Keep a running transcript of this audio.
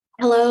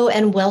Hello,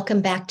 and welcome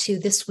back to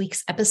this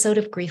week's episode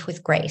of Grief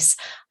with Grace.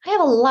 I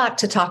have a lot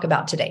to talk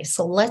about today,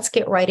 so let's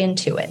get right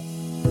into it.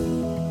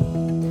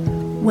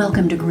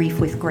 Welcome to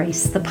Grief with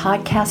Grace, the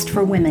podcast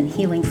for women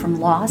healing from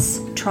loss,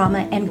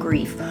 trauma, and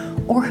grief,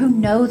 or who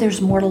know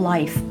there's more to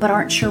life but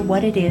aren't sure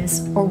what it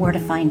is or where to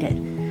find it.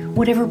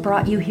 Whatever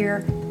brought you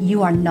here,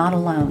 you are not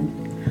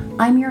alone.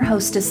 I'm your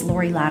hostess,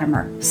 Lori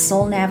Latimer,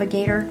 soul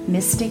navigator,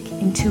 mystic,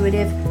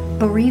 intuitive,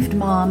 bereaved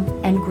mom,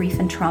 and grief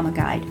and trauma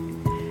guide.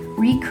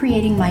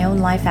 Recreating my own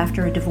life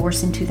after a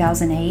divorce in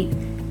 2008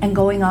 and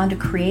going on to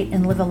create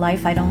and live a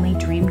life I'd only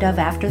dreamed of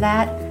after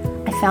that,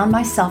 I found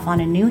myself on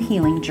a new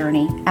healing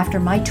journey after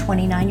my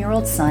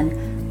 29-year-old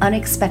son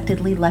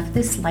unexpectedly left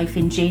this life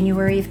in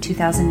January of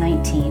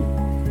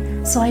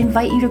 2019. So I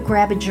invite you to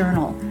grab a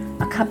journal,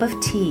 a cup of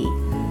tea,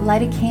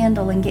 light a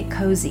candle and get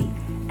cozy,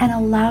 and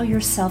allow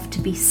yourself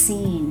to be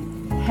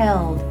seen,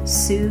 held,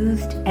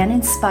 soothed, and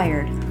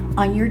inspired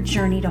on your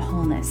journey to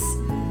wholeness.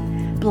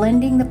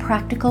 Blending the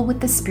practical with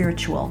the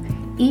spiritual,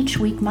 each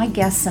week my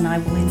guests and I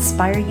will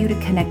inspire you to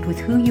connect with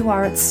who you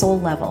are at soul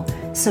level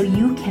so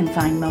you can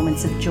find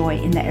moments of joy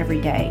in the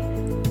everyday.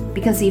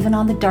 Because even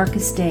on the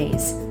darkest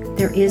days,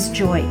 there is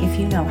joy if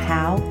you know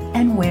how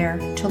and where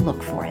to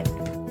look for it.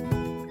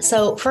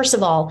 So first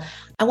of all,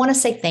 I want to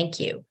say thank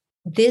you.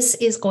 This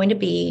is going to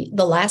be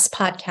the last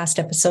podcast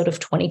episode of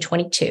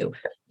 2022.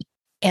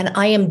 And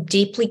I am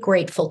deeply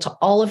grateful to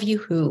all of you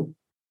who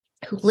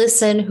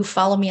listen, who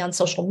follow me on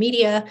social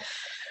media,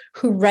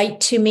 who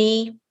write to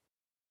me,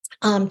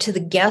 to the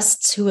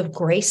guests who have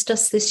graced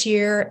us this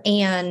year,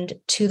 and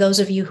to those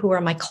of you who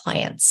are my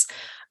clients.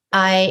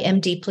 I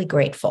am deeply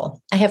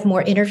grateful. I have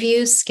more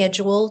interviews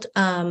scheduled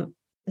that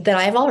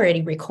I've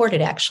already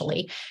recorded,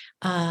 actually,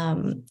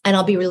 and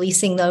I'll be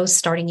releasing those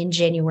starting in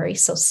January,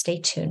 so stay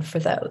tuned for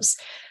those.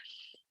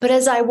 But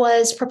as I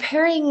was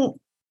preparing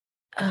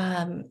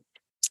for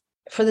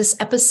this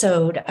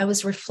episode, I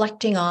was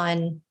reflecting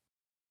on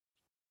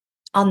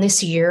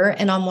this year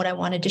and on what I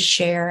wanted to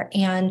share.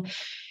 And,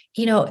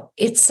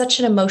 it's such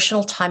an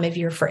emotional time of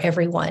year for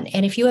everyone.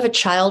 And if you have a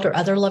child or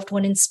other loved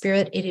one in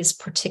spirit, it is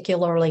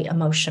particularly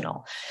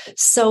emotional.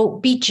 So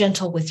be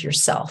gentle with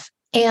yourself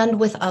and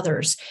with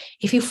others.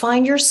 If you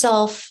find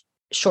yourself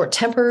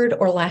short-tempered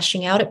or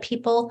lashing out at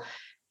people,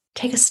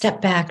 take a step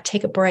back,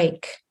 take a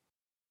break.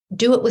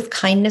 Do it with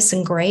kindness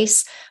and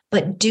grace,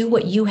 but do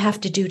what you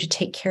have to do to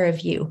take care of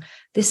you.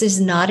 This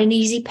is not an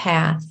easy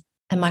path,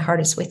 and my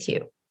heart is with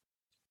you.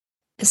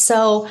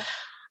 So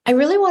I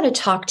really want to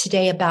talk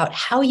today about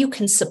how you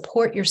can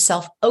support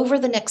yourself over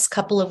the next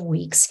couple of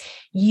weeks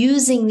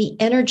using the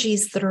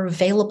energies that are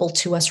available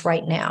to us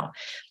right now.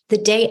 The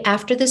day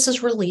after this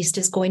is released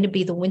is going to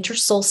be the winter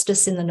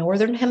solstice in the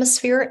Northern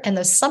Hemisphere and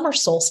the summer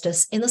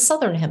solstice in the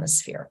Southern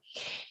Hemisphere.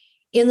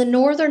 In the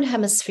Northern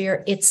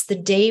Hemisphere, it's the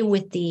day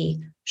with the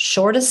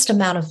shortest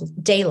amount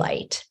of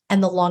daylight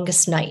and the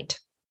longest night.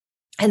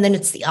 And then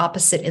it's the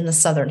opposite in the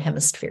Southern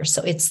Hemisphere.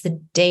 So it's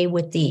the day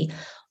with the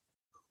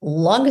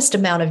longest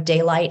amount of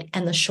daylight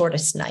and the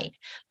shortest night.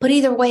 But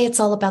either way, it's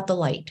all about the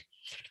light.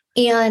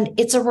 And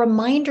it's a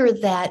reminder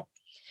that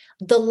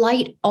the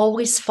light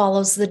always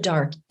follows the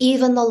dark,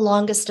 even the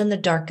longest and the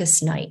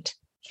darkest night.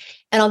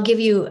 And I'll give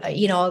you,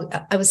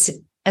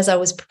 as I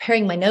was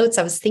preparing my notes,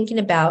 I was thinking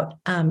about,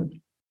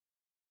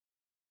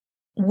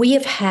 we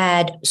have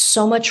had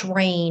so much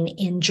rain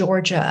in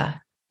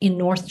Georgia, in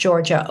North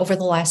Georgia, over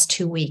the last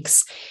 2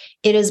 weeks.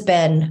 It has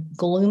been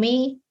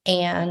gloomy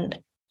and,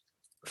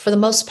 for the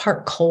most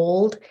part,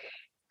 cold,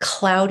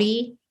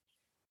 cloudy.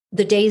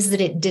 The days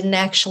that it didn't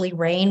actually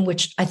rain,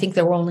 which I think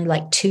there were only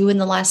like 2 in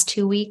the last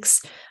 2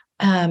 weeks,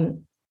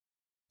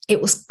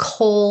 it was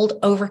cold,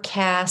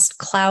 overcast,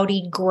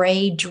 cloudy,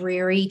 gray,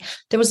 dreary.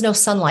 There was no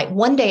sunlight.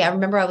 One day, I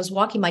remember I was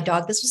walking my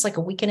dog. This was like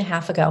a week and a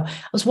half ago.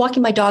 I was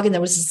walking my dog, and there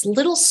was this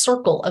little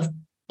circle of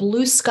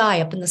blue sky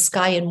up in the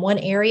sky in one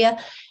area.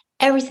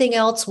 Everything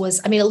else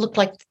was, it looked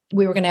like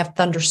we were going to have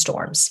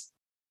thunderstorms.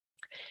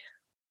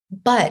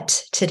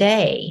 But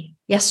Saturday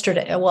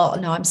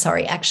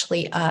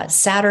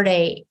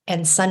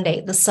and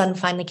Sunday, the sun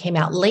finally came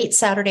out. Late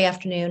Saturday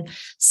afternoon,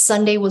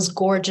 Sunday was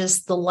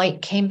gorgeous. The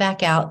light came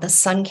back out. The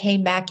sun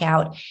came back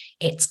out.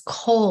 It's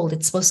cold.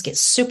 It's supposed to get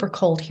super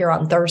cold here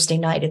on Thursday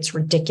night. It's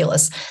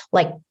ridiculous.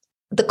 Like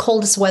the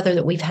coldest weather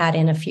that we've had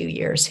in a few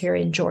years here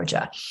in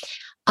Georgia.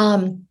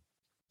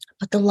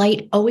 But the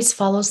light always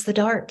follows the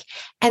dark.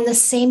 And the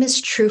same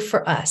is true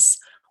for us.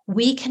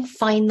 We can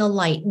find the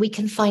light. We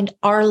can find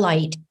our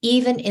light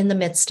even in the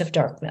midst of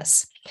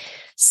darkness.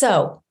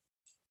 So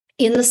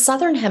in the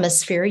Southern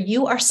Hemisphere,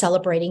 you are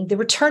celebrating the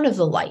return of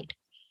the light,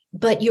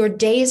 but your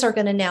days are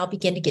going to now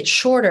begin to get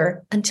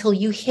shorter until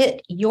you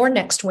hit your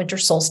next winter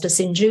solstice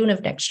in June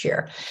of next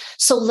year.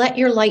 So let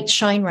your light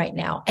shine right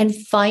now and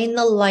find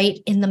the light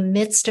in the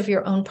midst of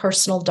your own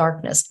personal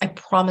darkness. I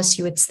promise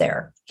you it's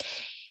there.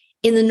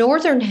 In the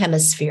Northern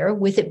Hemisphere,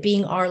 with it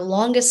being our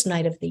longest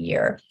night of the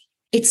year,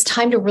 it's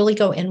time to really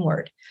go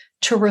inward,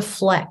 to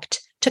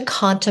reflect, to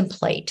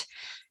contemplate,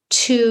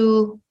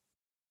 to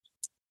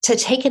to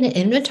take an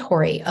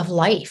inventory of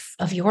life,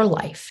 of your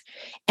life,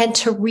 and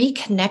to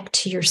reconnect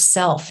to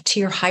yourself, to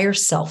your higher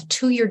self,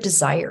 to your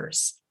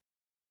desires.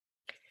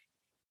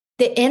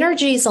 The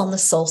energies on the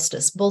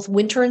solstice, both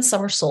winter and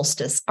summer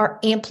solstice, are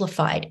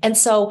amplified. And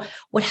so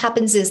what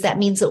happens is that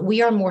means that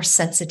we are more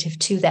sensitive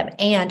to them.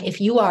 And if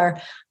you are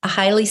a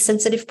highly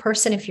sensitive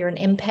person, if you're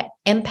an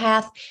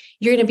empath,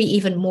 you're going to be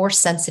even more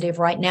sensitive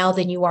right now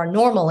than you are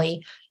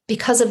normally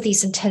because of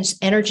these intense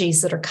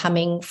energies that are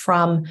coming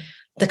from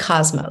the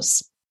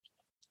cosmos.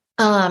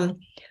 We're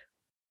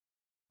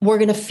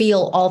going to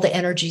feel all the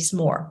energies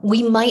more.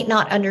 We might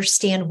not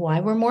understand why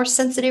we're more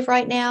sensitive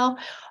right now.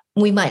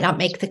 We might not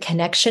make the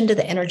connection to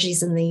the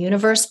energies in the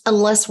universe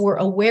unless we're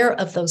aware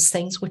of those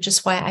things, which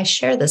is why I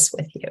share this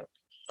with you.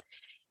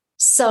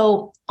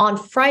 So on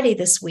Friday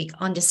this week,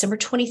 on December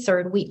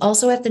 23rd, we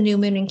also have the new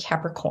moon in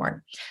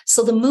Capricorn.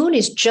 So the moon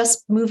is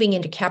just moving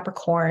into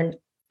Capricorn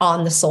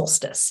on the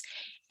solstice.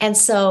 And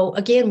so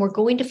again, we're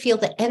going to feel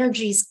the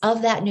energies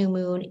of that new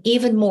moon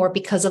even more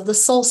because of the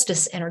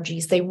solstice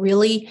energies. They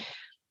really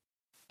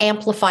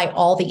amplify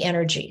all the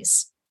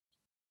energies.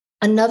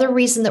 Another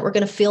reason that we're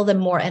going to feel them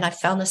more, and I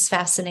found this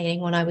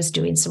fascinating when I was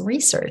doing some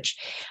research,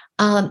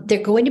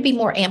 they're going to be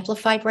more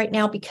amplified right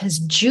now because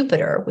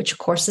Jupiter, which of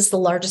course is the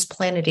largest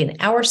planet in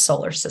our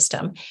solar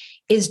system,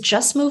 is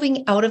just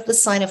moving out of the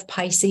sign of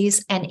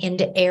Pisces and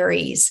into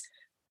Aries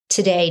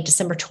today,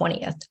 December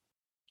 20th.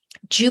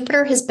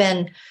 Jupiter has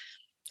been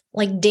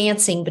like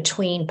dancing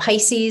between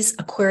Pisces,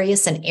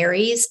 Aquarius, and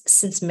Aries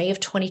since May of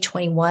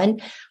 2021.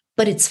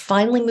 But it's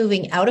finally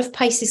moving out of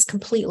Pisces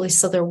completely.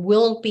 So there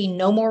will be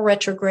no more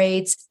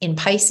retrogrades in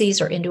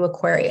Pisces or into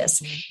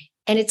Aquarius.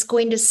 And it's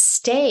going to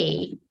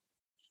stay,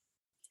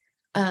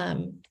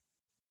 in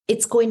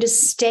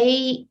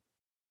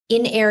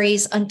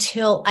Aries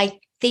until I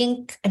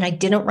think, and I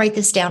didn't write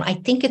this down, I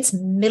think it's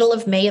middle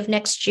of May of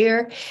next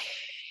year.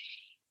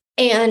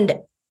 And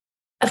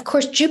of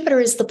course, Jupiter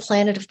is the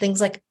planet of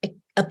things like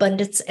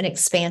abundance and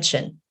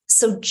expansion.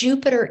 So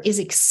Jupiter is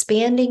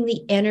expanding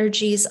the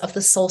energies of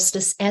the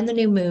solstice and the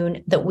new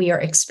moon that we are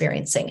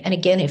experiencing. And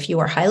again, if you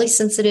are highly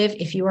sensitive,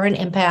 if you are an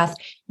empath,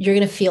 you're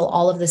going to feel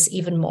all of this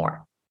even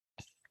more.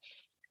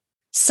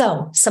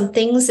 So some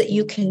things that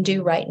you can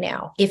do right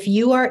now. If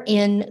you are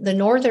in the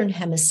northern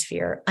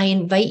hemisphere, I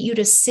invite you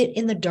to sit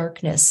in the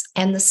darkness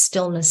and the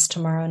stillness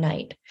tomorrow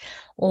night.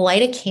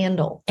 Light a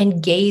candle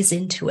and gaze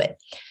into it.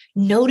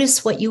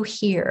 Notice what you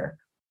hear,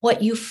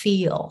 what you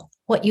feel,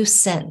 what you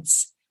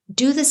sense.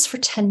 Do this for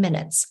 10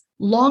 minutes,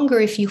 longer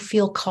if you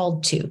feel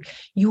called to.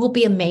 You will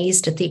be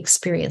amazed at the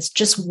experience.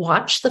 Just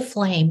watch the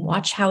flame,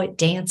 watch how it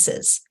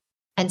dances,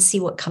 and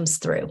see what comes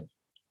through.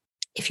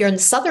 If you're in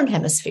the southern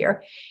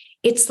hemisphere,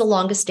 it's the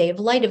longest day of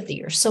light of the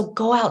year. So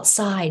go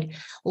outside,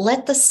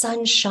 let the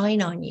sun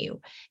shine on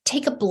you.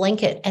 Take a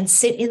blanket and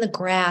sit in the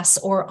grass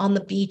or on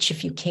the beach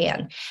if you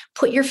can.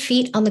 Put your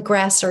feet on the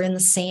grass or in the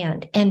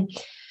sand and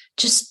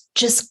just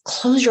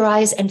close your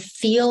eyes and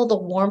feel the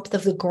warmth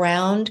of the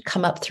ground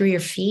come up through your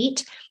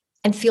feet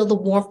and feel the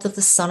warmth of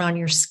the sun on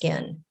your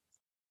skin.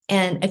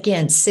 And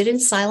again, sit in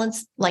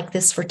silence like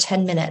this for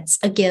 10 minutes,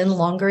 again,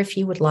 longer if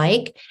you would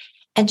like,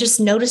 and just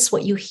notice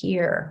what you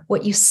hear,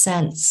 what you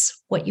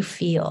sense, what you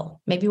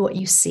feel, maybe what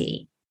you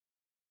see.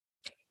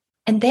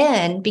 And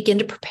then begin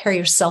to prepare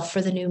yourself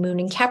for the new moon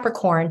in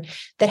Capricorn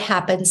that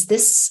happens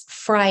this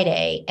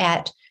Friday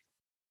at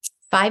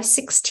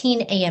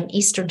 5:16 a.m.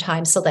 Eastern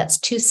time. So that's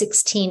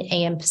 2:16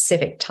 a.m.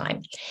 Pacific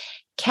time.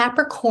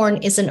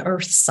 Capricorn is an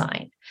earth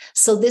sign.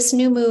 So this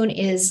new moon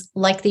is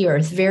like the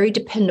earth, very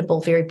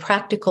dependable, very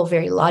practical,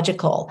 very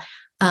logical,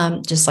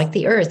 just like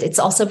the earth. It's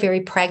also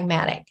very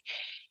pragmatic.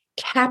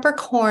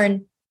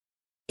 Capricorn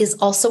is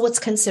also what's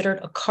considered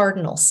a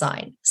cardinal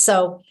sign.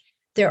 So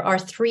there are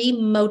three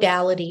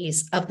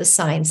modalities of the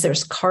signs.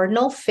 There's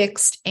cardinal,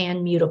 fixed,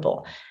 and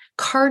mutable.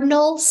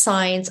 Cardinal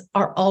signs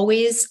are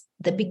always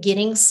the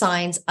beginning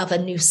signs of a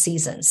new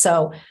season.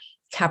 So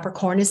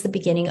Capricorn is the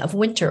beginning of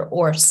winter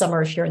or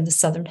summer if you're in the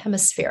southern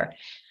hemisphere.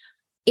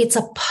 It's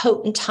a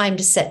potent time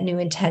to set new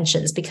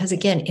intentions because,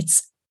 again,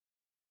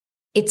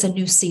 it's a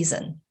new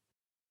season.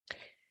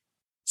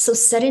 So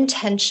set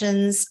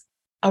intentions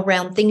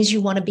around things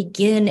you want to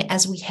begin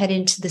as we head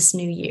into this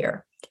new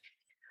year.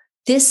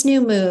 This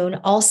new moon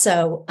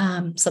also,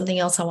 something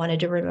else I wanted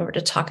to remember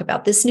to talk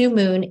about. This new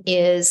moon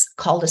is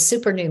called a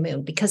super new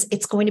moon because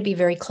it's going to be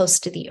very close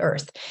to the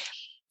earth.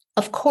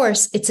 Of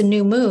course, it's a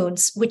new moon,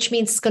 which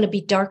means it's going to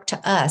be dark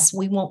to us.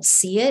 We won't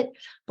see it,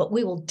 but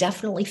we will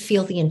definitely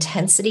feel the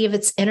intensity of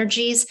its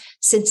energies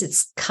since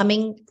it's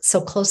coming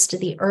so close to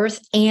the earth,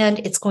 and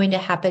it's going to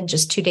happen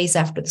just 2 days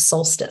after the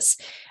solstice.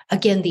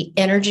 Again, the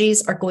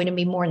energies are going to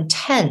be more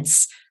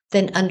intense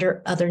than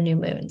under other new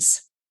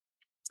moons.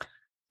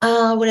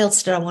 What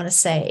else did I want to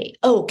say?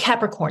 Oh,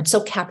 Capricorn.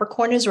 So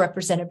Capricorn is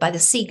represented by the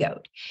sea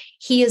goat.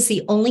 He is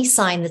the only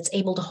sign that's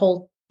able to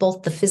hold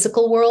both the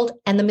physical world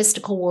and the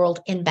mystical world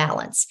in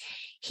balance.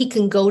 He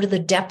can go to the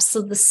depths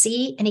of the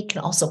sea, and he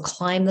can also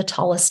climb the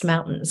tallest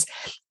mountains.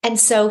 And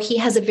so he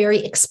has a very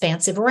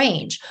expansive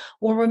range.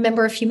 Well,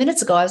 remember a few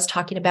minutes ago, I was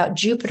talking about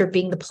Jupiter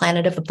being the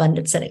planet of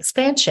abundance and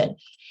expansion.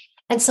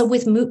 And so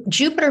with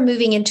Jupiter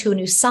moving into a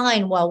new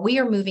sign while we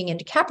are moving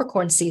into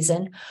Capricorn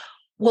season,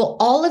 well,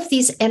 all of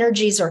these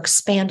energies are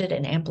expanded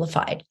and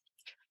amplified.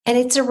 And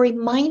it's a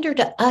reminder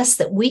to us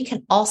that we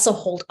can also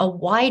hold a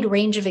wide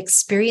range of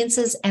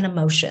experiences and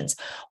emotions.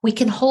 We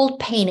can hold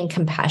pain and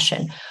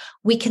compassion.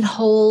 We can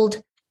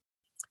hold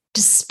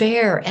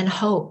despair and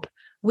hope.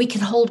 We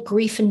can hold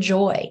grief and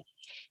joy.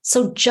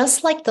 So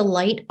just like the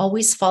light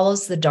always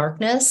follows the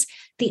darkness,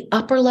 the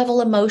upper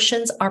level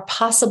emotions are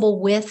possible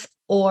with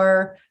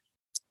or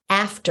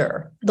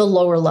after the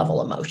lower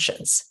level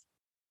emotions.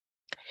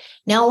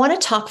 Now, I want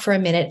to talk for a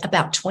minute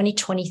about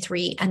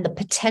 2023 and the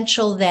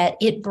potential that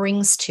it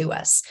brings to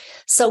us.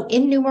 So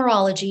in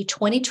numerology,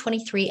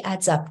 2023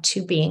 adds up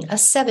to being a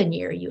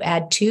 7-year. You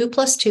add 2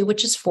 plus 2,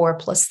 which is 4,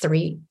 plus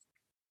 3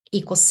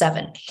 equals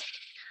 7.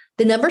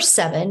 The number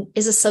 7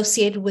 is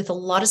associated with a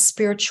lot of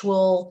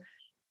spiritual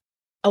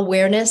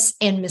awareness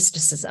and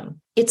mysticism.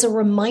 It's a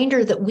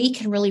reminder that we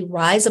can really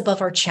rise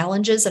above our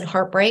challenges and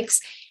heartbreaks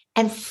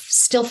and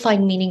still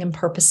find meaning and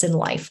purpose in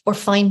life, or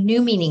find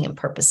new meaning and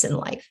purpose in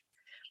life.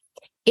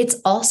 It's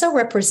also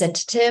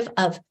representative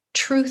of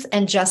truth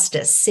and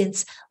justice,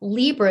 since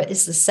Libra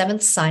is the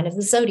 7th sign of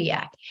the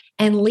zodiac,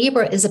 and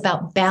Libra is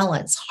about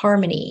balance,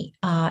 harmony,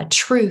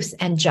 truth,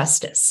 and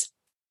justice.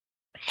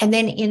 And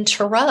then in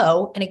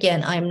Tarot, and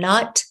again, I'm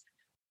not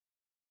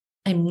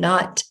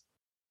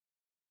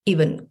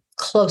even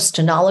close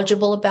to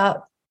knowledgeable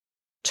about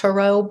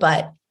Tarot,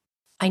 but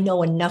I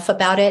know enough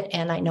about it,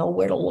 and I know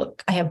where to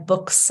look. I have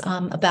books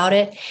about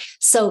it.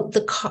 So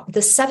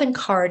the 7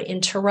 card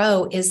in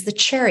Tarot is the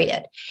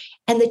Chariot,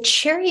 and the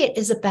Chariot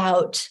is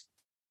about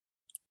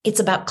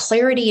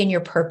clarity in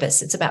your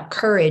purpose. It's about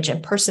courage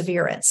and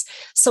perseverance.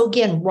 So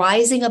again,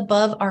 rising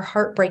above our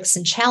heartbreaks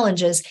and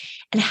challenges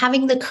and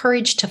having the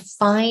courage to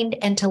find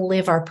and to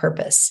live our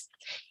purpose.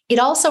 It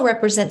also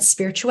represents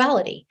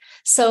spirituality.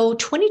 So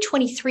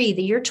 2023,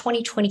 the year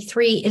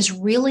 2023 is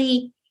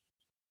really,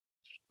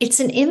 it's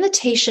an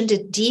invitation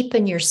to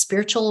deepen your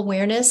spiritual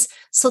awareness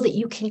so that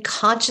you can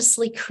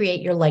consciously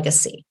create your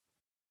legacy.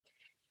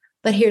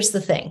 But here's the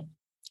thing.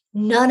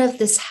 None of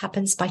this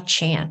happens by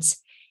chance.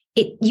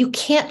 You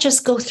can't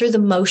just go through the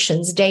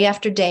motions day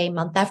after day,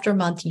 month after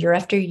month, year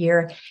after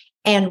year,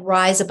 and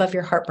rise above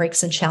your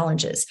heartbreaks and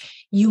challenges.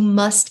 You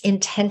must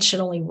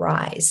intentionally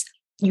rise.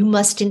 You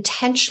must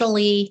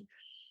intentionally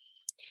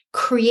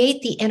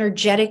create the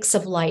energetics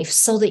of life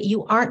so that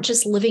you aren't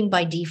just living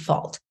by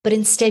default, but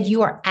instead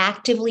you are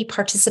actively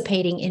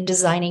participating in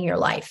designing your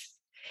life.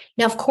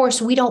 Now, of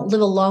course, we don't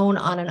live alone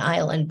on an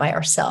island by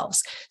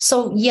ourselves.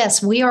 So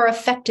yes, we are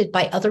affected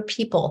by other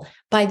people,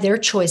 by their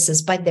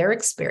choices, by their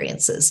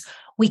experiences.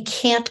 We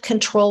can't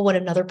control what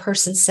another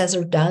person says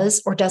or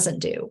does or doesn't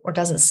do or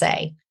doesn't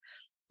say,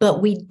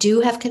 but we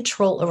do have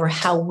control over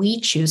how we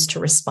choose to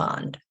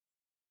respond.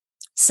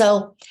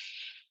 So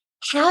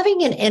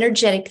having an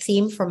energetic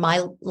theme for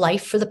my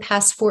life for the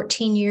past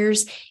 14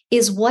 years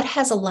is what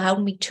has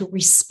allowed me to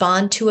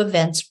respond to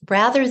events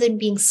rather than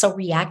being so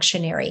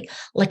reactionary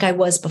like I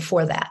was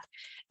before that.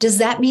 Does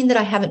that mean that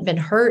I haven't been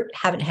hurt,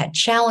 haven't had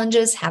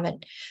challenges,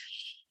 haven't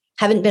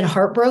been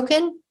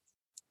heartbroken?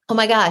 Oh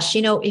my gosh,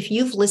 if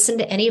you've listened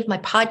to any of my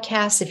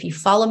podcasts, if you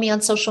follow me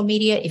on social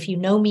media, if you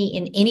know me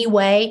in any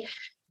way,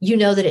 you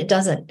know that it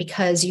doesn't,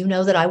 because you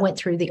know that I went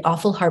through the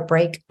awful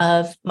heartbreak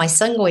of my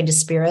son going to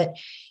Spirit.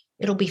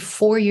 It'll be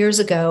 4 years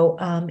ago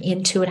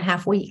in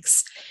 2.5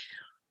 weeks.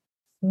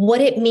 What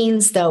it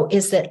means, though,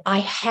 is that I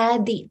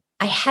had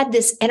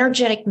this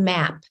energetic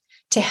map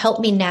to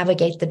help me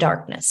navigate the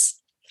darkness.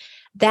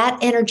 That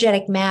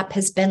energetic map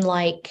has been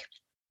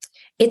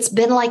it's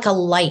been like a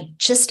light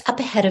just up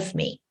ahead of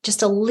me,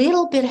 just a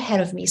little bit ahead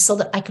of me so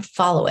that I could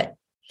follow it.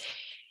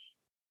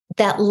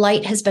 That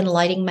light has been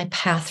lighting my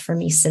path for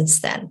me since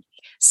then.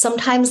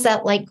 Sometimes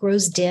that light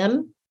grows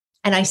dim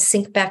and I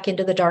sink back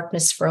into the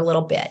darkness for a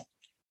little bit.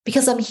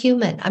 Because I'm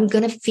human, I'm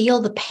going to feel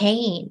the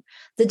pain,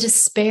 the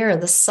despair,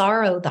 the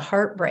sorrow, the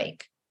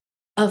heartbreak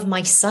of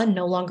my son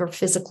no longer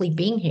physically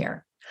being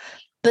here.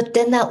 But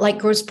then that light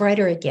grows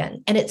brighter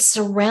again, and it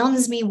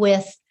surrounds me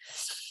with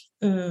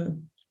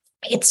the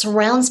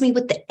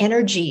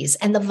energies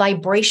and the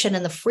vibration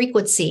and the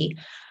frequency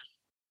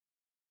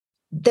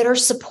that are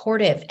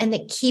supportive and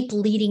that keep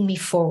leading me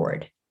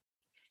forward.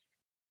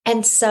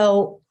 And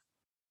so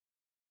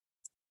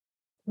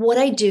what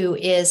I do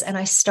is, and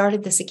I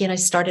started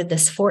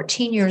this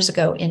 14 years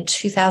ago in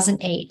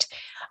 2008.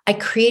 I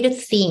create a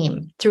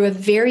theme through a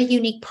very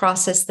unique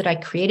process that I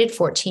created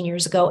 14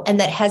 years ago and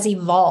that has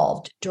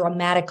evolved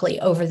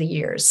dramatically over the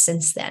years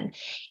since then.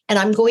 And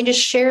I'm going to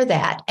share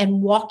that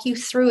and walk you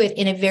through it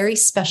in a very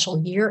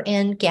special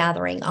year-end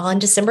gathering on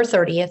December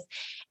 30th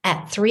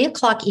at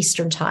 3:00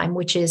 Eastern time,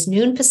 which is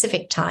noon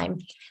Pacific time.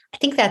 I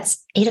think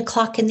that's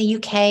 8:00 in the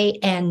UK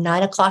and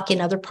 9:00 in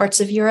other parts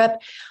of Europe.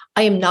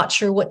 I am not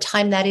sure what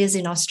time that is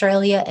in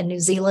Australia and New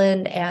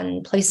Zealand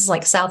and places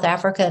like South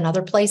Africa and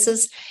other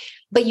places,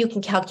 but you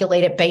can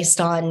calculate it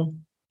based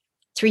on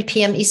 3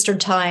 p.m. Eastern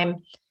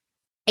time,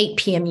 8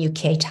 p.m.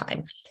 UK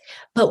time.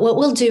 But what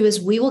we'll do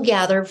is we will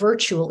gather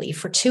virtually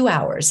for 2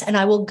 hours, and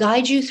I will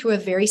guide you through a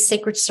very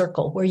sacred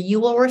circle where you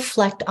will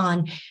reflect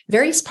on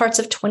various parts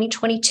of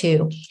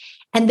 2022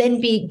 and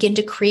then begin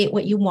to create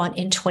what you want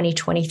in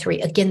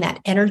 2023. Again, that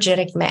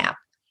energetic map.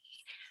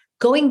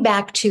 Going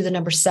back to the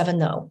number 7,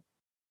 though,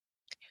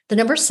 the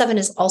number 7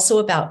 is also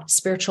about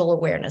spiritual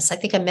awareness. I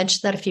think I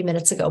mentioned that a few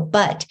minutes ago,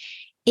 but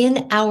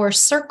in our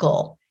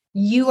circle,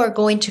 you are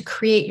going to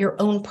create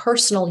your own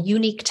personal,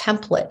 unique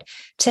template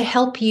to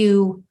help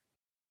you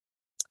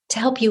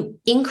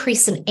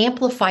increase and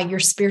amplify your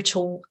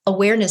spiritual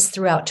awareness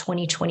throughout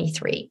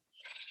 2023.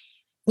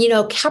 You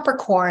know,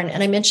 Capricorn,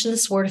 and I mentioned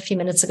this word a few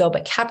minutes ago,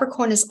 but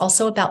Capricorn is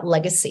also about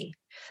legacy.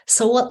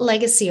 So what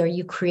legacy are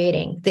you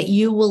creating that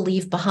you will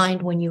leave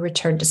behind when you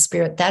return to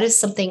spirit? That is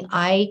something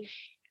I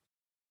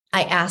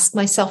ask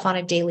myself on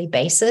a daily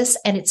basis,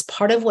 and it's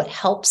part of what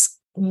helps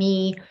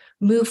me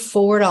move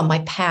forward on my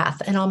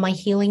path and on my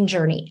healing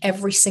journey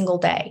every single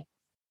day.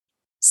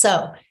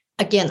 So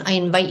again, I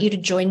invite you to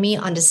join me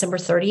on December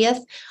 30th.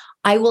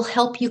 I will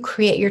help you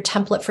create your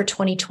template for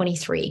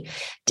 2023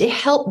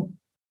 to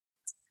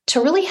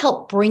really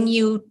help bring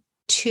you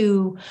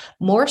to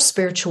more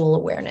spiritual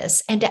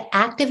awareness and to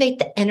activate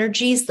the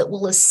energies that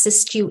will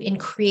assist you in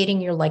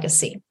creating your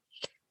legacy.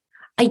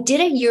 I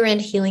did a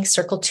year-end healing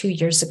circle 2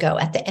 years ago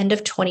at the end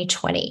of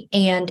 2020,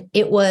 and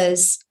it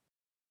was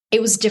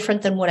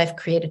different than what I've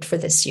created for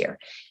this year.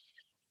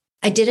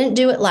 I didn't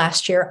do it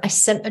last year. I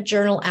sent a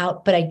journal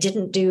out, but I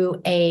didn't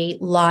do a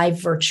live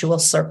virtual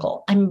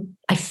circle.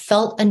 I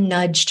felt a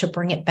nudge to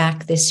bring it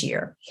back this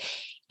year,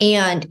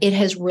 and it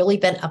has really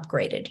been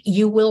upgraded.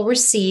 You will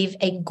receive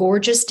a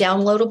gorgeous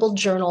downloadable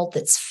journal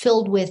that's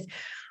filled with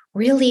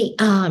really,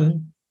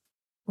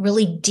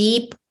 really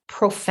deep,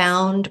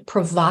 profound,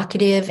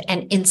 provocative,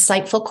 and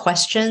insightful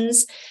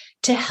questions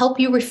to help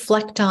you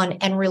reflect on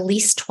and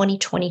release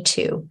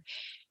 2022,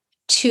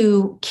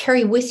 to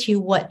carry with you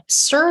what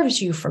serves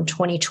you from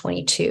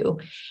 2022,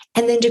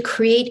 and then to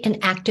create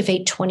and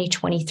activate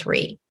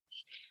 2023.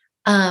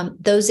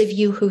 Those of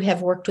you who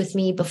have worked with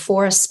me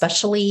before,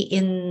 especially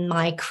in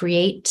my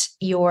Create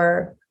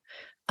Your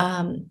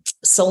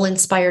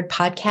Soul-Inspired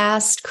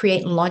Podcast,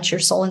 Create and Launch Your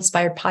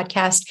Soul-Inspired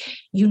Podcast,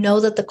 you know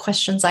that the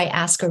questions I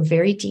ask are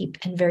very deep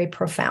and very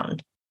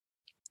profound.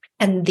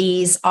 And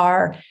these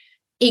are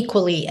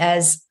equally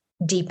as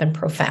deep and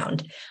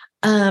profound.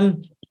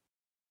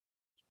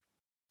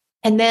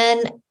 And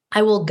then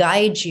I will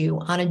guide you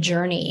on a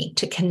journey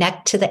to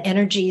connect to the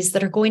energies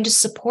that are going to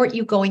support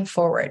you going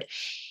forward.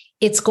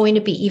 It's going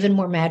to be even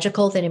more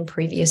magical than in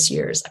previous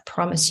years. I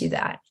promise you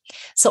that.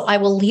 So I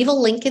will leave a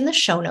link in the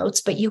show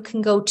notes, but you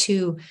can go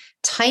to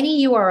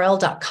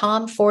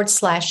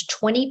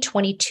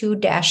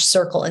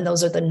tinyurl.com/2022-circle. And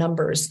those are the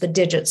numbers, the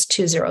digits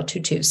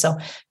 2022. So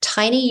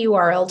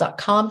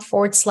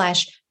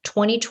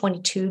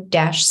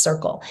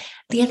tinyurl.com/2022-circle.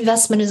 The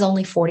investment is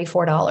only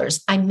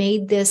 $44. I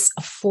made this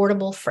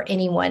affordable for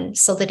anyone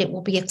so that it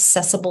will be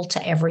accessible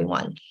to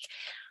everyone.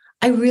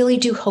 I really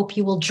do hope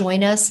you will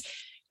join us.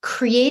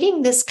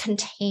 Creating this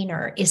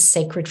container is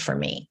sacred for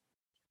me,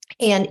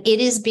 and it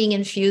is being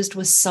infused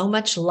with so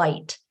much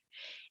light.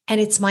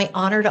 And it's my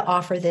honor to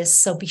offer this.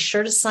 So be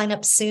sure to sign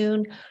up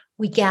soon.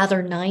 We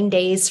gather 9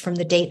 days from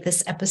the date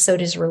this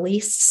episode is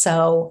released.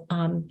 So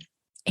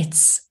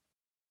it's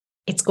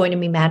going to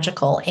be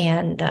magical,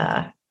 and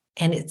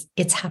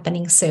it's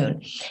happening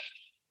soon.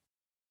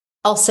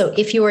 Also,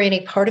 if you are in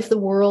a part of the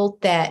world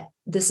that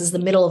this is the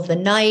middle of the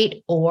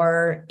night,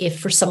 or if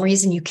for some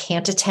reason you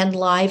can't attend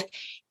live,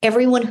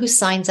 everyone who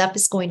signs up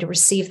is going to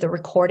receive the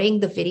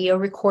recording, the video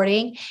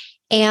recording,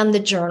 and the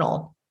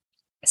journal.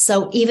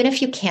 So even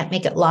if you can't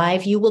make it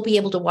live, you will be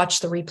able to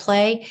watch the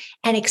replay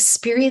and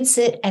experience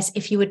it as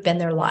if you had been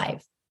there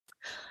live.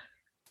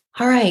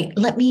 All right,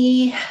 let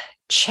me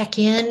check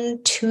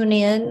in, tune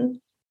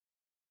in.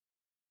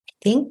 I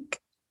think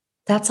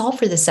that's all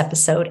for this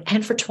episode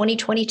and for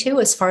 2022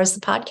 as far as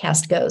the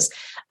podcast goes.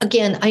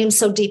 Again, I am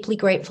so deeply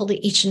grateful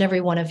to each and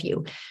every one of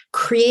you.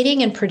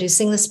 Creating and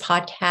producing this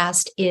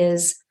podcast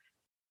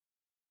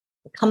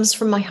comes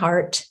from my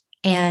heart,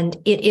 and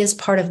it is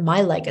part of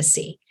my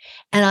legacy.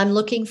 And I'm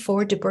looking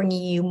forward to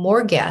bringing you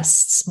more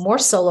guests, more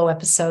solo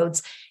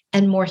episodes,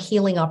 and more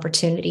healing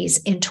opportunities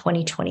in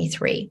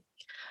 2023.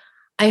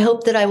 I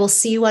hope that I will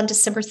see you on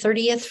December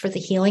 30th for the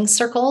Healing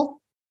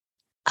Circle.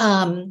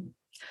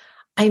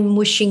 I'm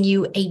wishing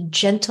you a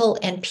gentle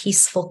and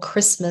peaceful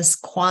Christmas,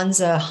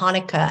 Kwanzaa,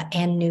 Hanukkah,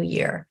 and New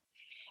Year.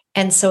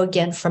 And so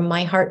again, from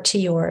my heart to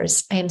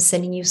yours, I am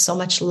sending you so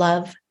much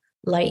love,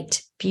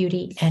 light,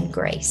 beauty, and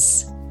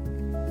grace.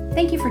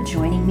 Thank you for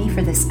joining me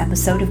for this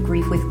episode of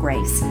Grief with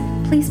Grace.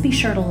 Please be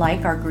sure to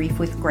like our Grief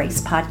with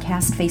Grace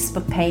podcast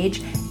Facebook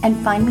page and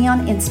find me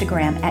on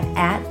Instagram at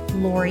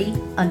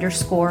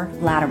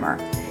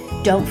 @Lori_Latimer.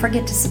 Don't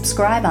forget to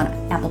subscribe on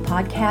Apple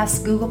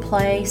Podcasts, Google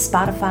Play,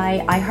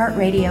 Spotify,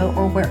 iHeartRadio,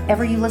 or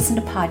wherever you listen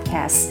to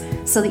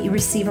podcasts so that you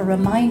receive a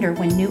reminder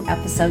when new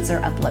episodes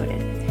are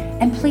uploaded.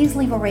 And please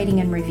leave a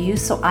rating and review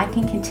so I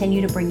can continue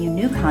to bring you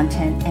new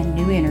content and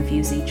new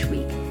interviews each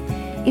week.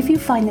 If you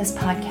find this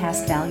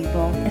podcast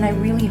valuable, and I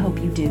really hope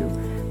you do,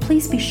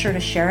 please be sure to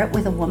share it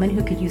with a woman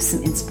who could use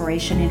some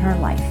inspiration in her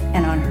life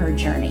and on her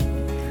journey.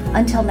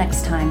 Until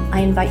next time, I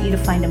invite you to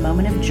find a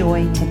moment of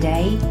joy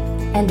today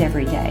and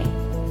every day.